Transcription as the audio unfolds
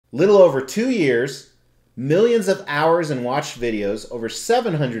Little over 2 years, millions of hours in watched videos, over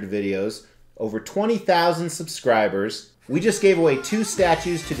 700 videos, over 20,000 subscribers. We just gave away 2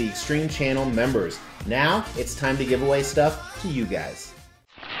 statues to the Extreme Channel members. Now it's time to give away stuff to you guys.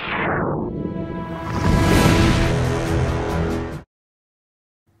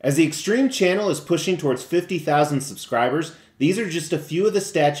 As the Extreme Channel is pushing towards 50,000 subscribers, these are just a few of the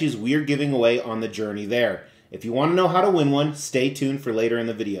statues we are giving away on the journey there. If you want to know how to win one, stay tuned for later in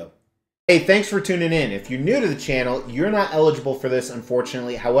the video. Hey, thanks for tuning in. If you're new to the channel, you're not eligible for this,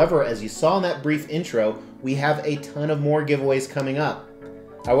 unfortunately. However, as you saw in that brief intro, we have a ton of more giveaways coming up.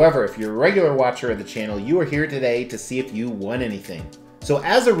 However, if you're a regular watcher of the channel, you are here today to see if you won anything. So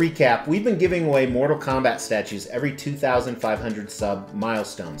as a recap, we've been giving away Mortal Kombat statues every 2,500 sub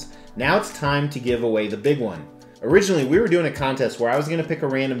milestones. Now it's time to give away the big one. Originally, we were doing a contest where I was going to pick a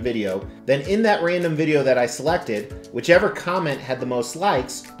random video. Then in that random video that I selected, whichever comment had the most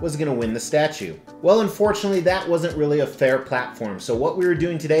likes was going to win the statue. Well, unfortunately, that wasn't really a fair platform. So what we were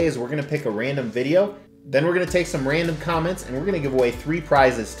doing today is we're going to pick a random video. Then we're going to take some random comments and we're going to give away 3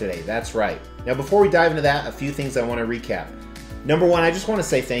 prizes today. That's right. Now, before we dive into that, a few things I want to recap. Number one, I just want to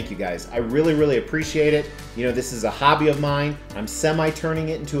say thank you guys. I really appreciate it. You know, this is a hobby of mine. I'm semi-turning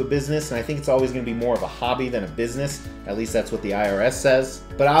it into a business, and I think it's always going to be more of a hobby than a business. At least that's what the IRS says.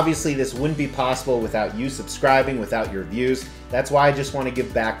 But obviously, this wouldn't be possible without you subscribing, without your views. That's why I just want to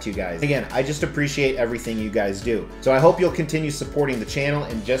give back to you guys. Again, I just appreciate everything you guys do. So I hope you'll continue supporting the channel,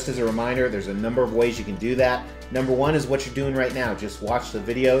 and just as a reminder, there's a number of ways you can do that. Number one is what you're doing right now. Just watch the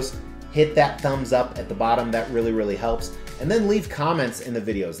videos. Hit that thumbs up at the bottom, that really helps. And then leave comments in the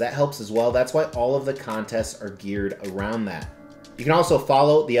videos, that helps as well. That's why all of the contests are geared around that. You can also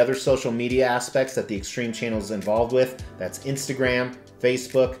follow the other social media aspects that the Extreme Channel is involved with. That's Instagram,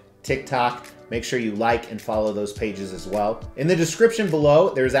 Facebook, TikTok. Make sure you like and follow those pages as well. In the description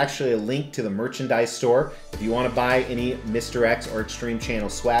below, there's actually a link to the merchandise store. If you want to buy any Mr. X or Extreme Channel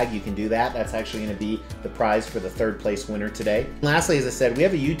swag, you can do that. That's actually going to be the prize for the 3rd place winner today. And lastly, as I said, we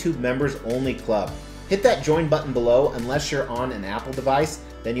have a YouTube members only club. Hit that join button below. Unless you're on an Apple device,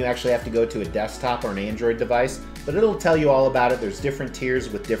 then you actually have to go to a desktop or an Android device, but it'll tell you all about it. There's different tiers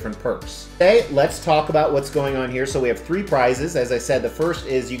with different perks. Today, let's talk about what's going on here. So we have 3 prizes. As I said, the first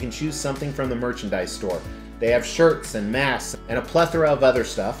is you can choose something from the merchandise store. They have shirts and masks and a plethora of other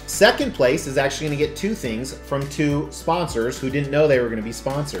stuff. Second place is actually going to get 2 things from 2 sponsors who didn't know they were going to be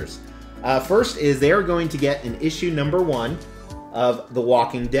sponsors. First is they are going to get an issue number 1 of The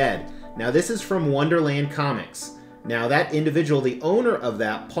Walking Dead. Now this is from Wonderland Comics. Now that individual, the owner of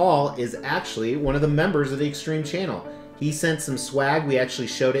that, Paul, is actually one of the members of the Extreme Channel. He sent some swag. We actually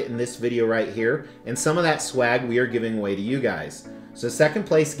showed it in this video right here. And some of that swag we are giving away to you guys. So second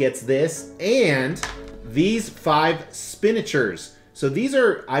place gets this and these 5 spinachers. So these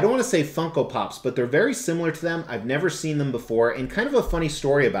are, I don't want to say Funko Pops, but they're very similar to them. I've never seen them before. And kind of a funny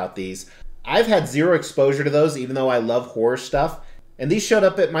story about these. I've had 0 exposure to those, even though I love horror stuff. And these showed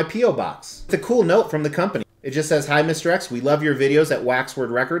up at my P.O. box. It's a cool note from the company. It just says, "Hi, Mr. X, we love your videos at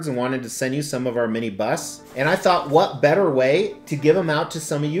Waxword Records and wanted to send you some of our mini busts." And I thought, what better way to give them out to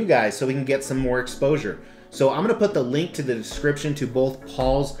some of you guys so we can get some more exposure. So I'm going to put the link to the description to both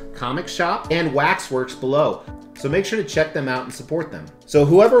Paul's comic shop and Waxworks below. So make sure to check them out and support them. So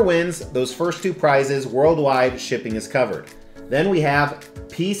whoever wins those first 2 prizes, worldwide shipping is covered. Then we have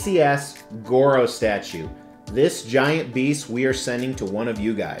PCS Goro statue. This giant beast we are sending to one of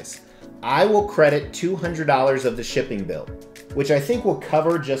you guys. I will credit $200 of the shipping bill, which I think will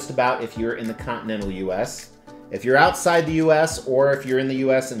cover just about if you're in the continental US. If you're outside the US or if you're in the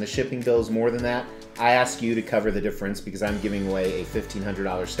US and the shipping bill is more than that, I ask you to cover the difference because I'm giving away a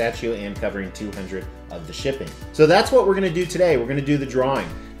 $1,500 statue and covering $200 of the shipping. So that's what we're going to do today. We're going to do the drawing.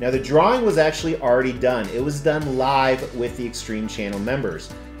 Now the drawing was actually already done. It was done live with the Extreme Channel members.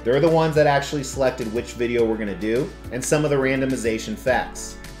 They're the ones that actually selected which video we're going to do and some of the randomization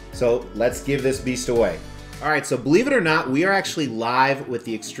facts. So let's give this beast away. All right, so believe it or not, we are actually live with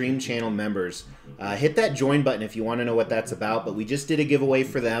the Extreme Channel members. Hit that join button if you want to know what that's about, but we just did a giveaway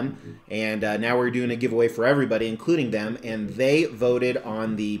for them, and now we're doing a giveaway for everybody, including them, and they voted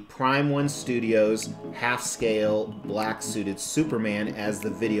on the Prime One Studios half-scale black-suited Superman as the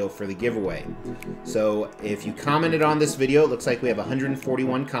video for the giveaway. So if you commented on this video, it looks like we have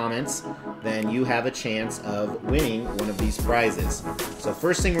 141 comments, then you have a chance of winning one of these prizes. So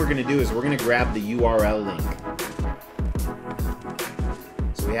first thing we're going to do is we're going to grab the URL link.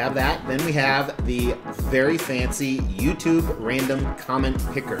 We have that. Then we have the very fancy YouTube random comment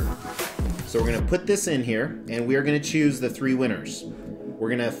picker. So we're going to put this in here and we are going to choose the 3 winners. We're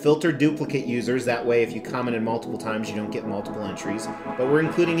going to filter duplicate users. That way, if you commented multiple times, you don't get multiple entries. But we're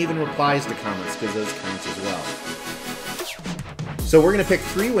including even replies to comments because those count as well. So we're going to pick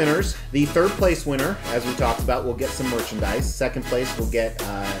 3 winners. The 3rd place winner, as we talked about, will get some merchandise. 2nd place will get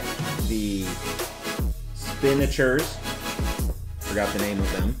the Spinachers. Forgot the name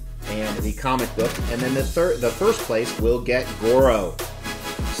of them. And the comic book. And then the 1st place will get Goro.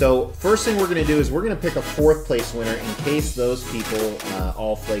 So first thing we're going to do is we're going to pick a 4th place winner in case those people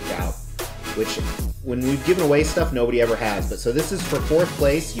all flake out. Which, when we've given away stuff, nobody ever has. But so this is for 4th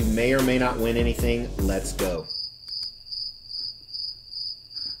place. You may or may not win anything. Let's go.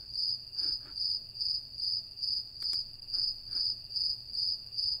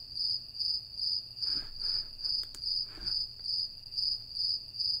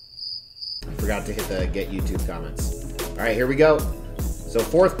 Forgot to hit the get YouTube comments. All right, here we go. So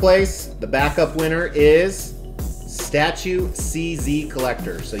 4th place, the backup winner is Statue CZ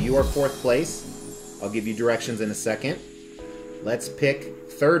Collector. So you are 4th place. I'll give you directions in a second. Let's pick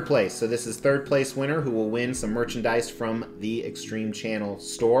 3rd place. So this is 3rd place winner who will win some merchandise from the Extreme Channel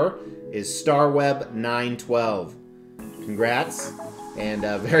store is StarWeb912. Congrats, and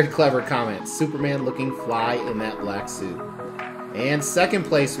a very clever comment. Superman looking fly in that black suit. And 2nd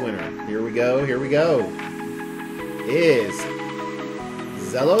place winner, here we go, is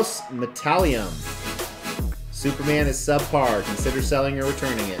Zelos Metallium. Superman is subpar, consider selling or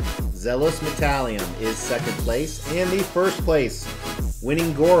returning it. Zelos Metallium is 2nd place, and the 1st place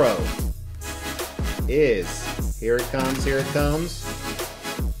winning Goro is, here it comes,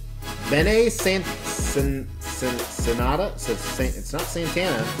 Bene Sonata, it's not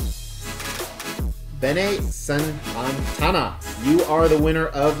Santana, Bene Santana. You are the winner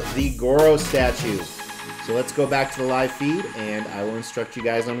of the Goro statue. So let's go back to the live feed and I will instruct you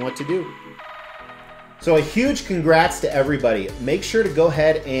guys on what to do. So a huge congrats to everybody. Make sure to go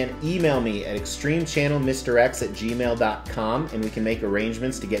ahead and email me at extremechannelmrx@gmail.com and we can make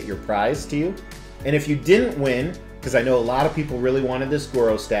arrangements to get your prize to you. And if you didn't win, because I know a lot of people really wanted this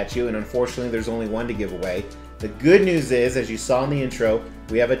Goro statue and unfortunately there's only one to give away, the good news is, as you saw in the intro,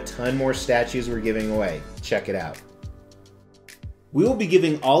 we have a ton more statues we're giving away. Check it out. We will be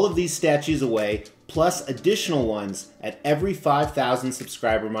giving all of these statues away, plus additional ones at every 5,000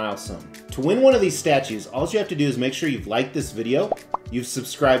 subscriber milestone. To win one of these statues, all you have to do is make sure you've liked this video, you've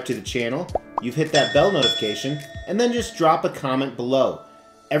subscribed to the channel, you've hit that bell notification, and then just drop a comment below.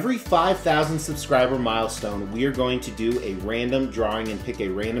 Every 5,000 subscriber milestone, we are going to do a random drawing and pick a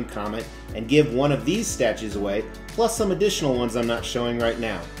random comment and give one of these statues away, plus some additional ones I'm not showing right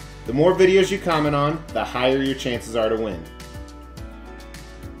now. The more videos you comment on, the higher your chances are to win.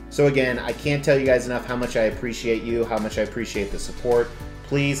 So again, I can't tell you guys enough how much I appreciate you, how much I appreciate the support.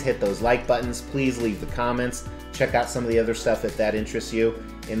 Please hit those like buttons, please leave the comments, check out some of the other stuff if that interests you.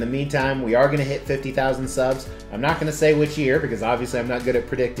 In the meantime, we are going to hit 50,000 subs. I'm not going to say which year because obviously I'm not good at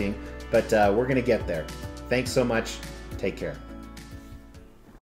predicting, but we're going to get there. Thanks so much. Take care.